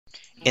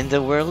In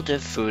the world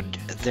of food,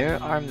 there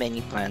are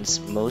many plants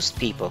most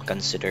people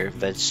consider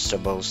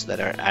vegetables that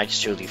are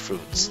actually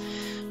fruits,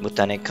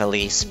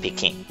 botanically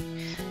speaking.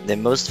 The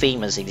most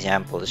famous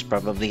example is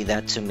probably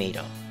that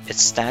tomato.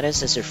 Its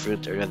status as a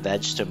fruit or a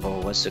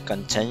vegetable was so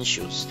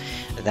contentious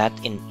that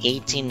in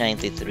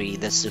 1893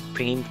 the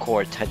Supreme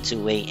Court had to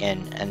weigh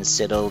in and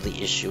settle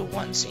the issue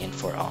once and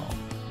for all.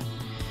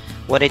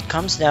 What it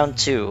comes down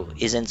to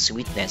isn't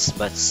sweetness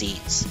but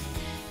seeds.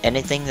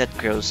 Anything that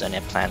grows on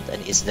a plant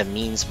and is the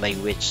means by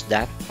which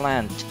that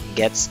plant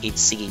gets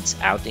its seeds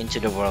out into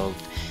the world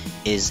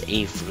is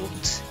a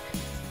fruit.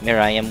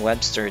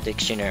 Merriam-Webster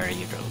Dictionary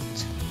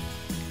wrote.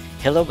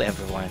 Hello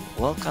everyone,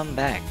 welcome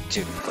back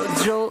to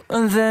A jolt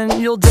and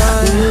then you'll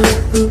die.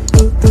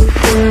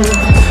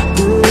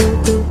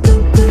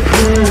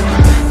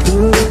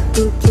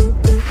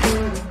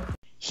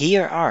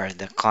 Here are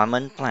the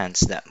common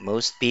plants that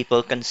most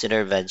people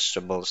consider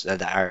vegetables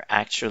that are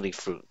actually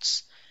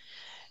fruits.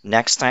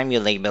 Next time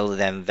you label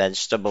them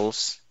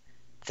vegetables,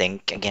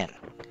 think again.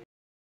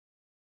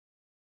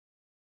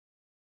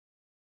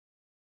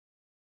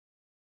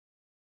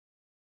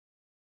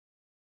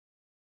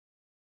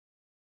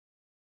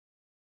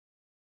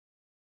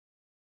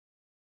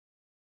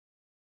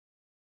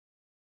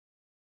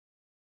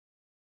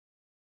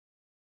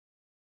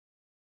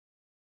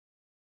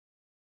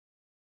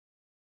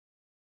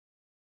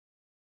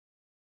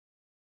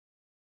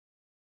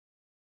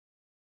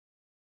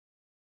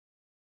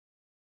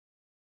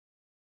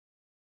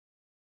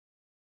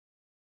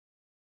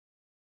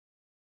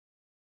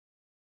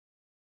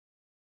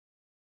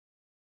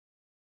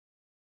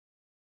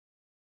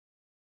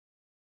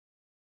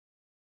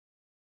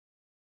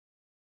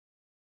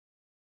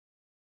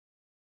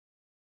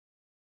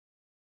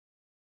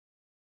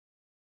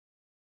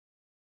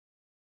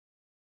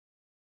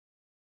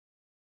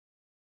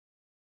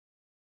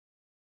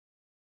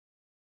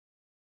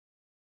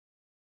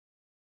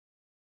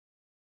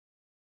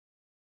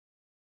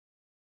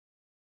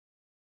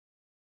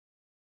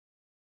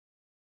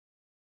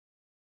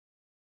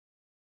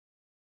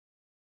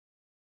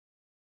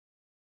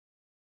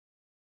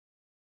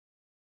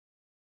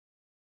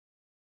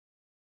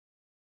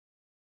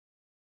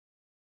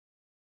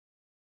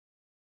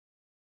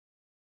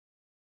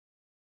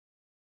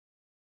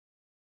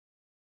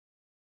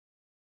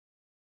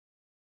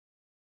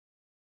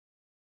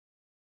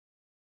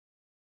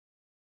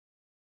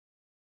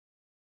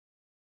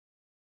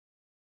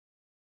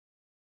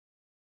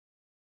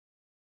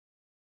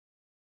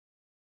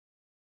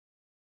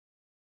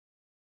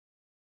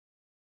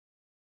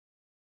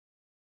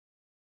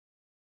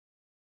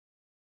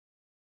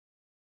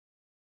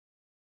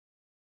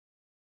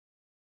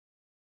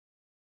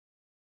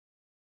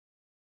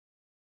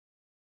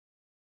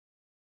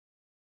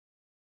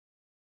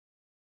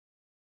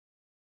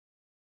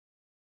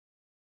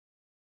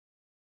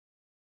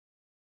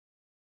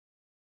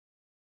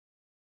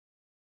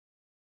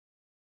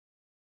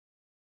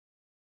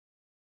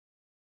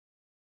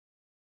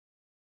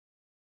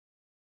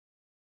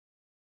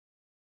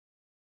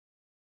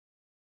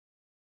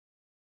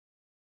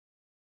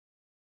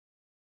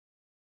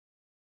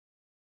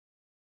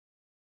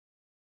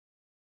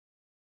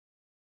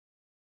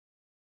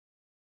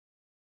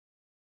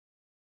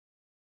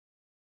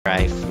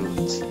 Dry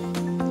fruits.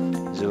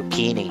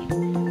 Zucchini.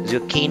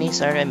 Zucchinis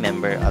are a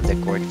member of the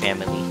gourd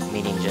family,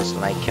 meaning just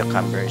like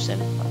cucumbers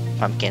and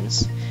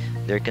pumpkins,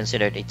 they're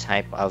considered a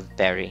type of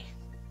berry.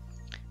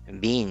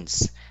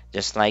 Beans.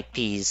 Just like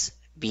peas,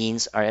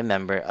 beans are a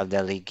member of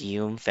the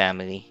legume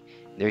family.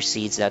 They're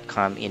seeds that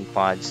come in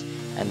pods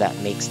and that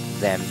makes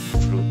them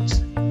fruit.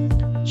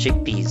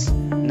 Chickpeas.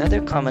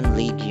 Another common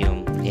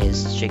legume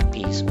is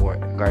chickpeas or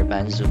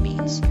garbanzo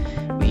beans.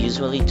 We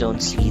usually don't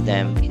see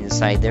them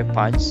inside their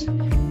pods,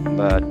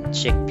 but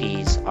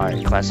chickpeas are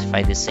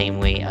classified the same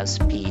way as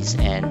peas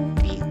and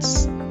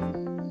beans.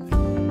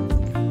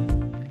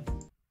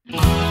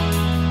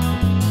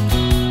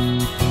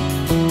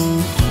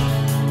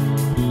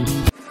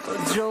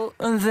 A jolt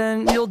and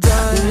then you'll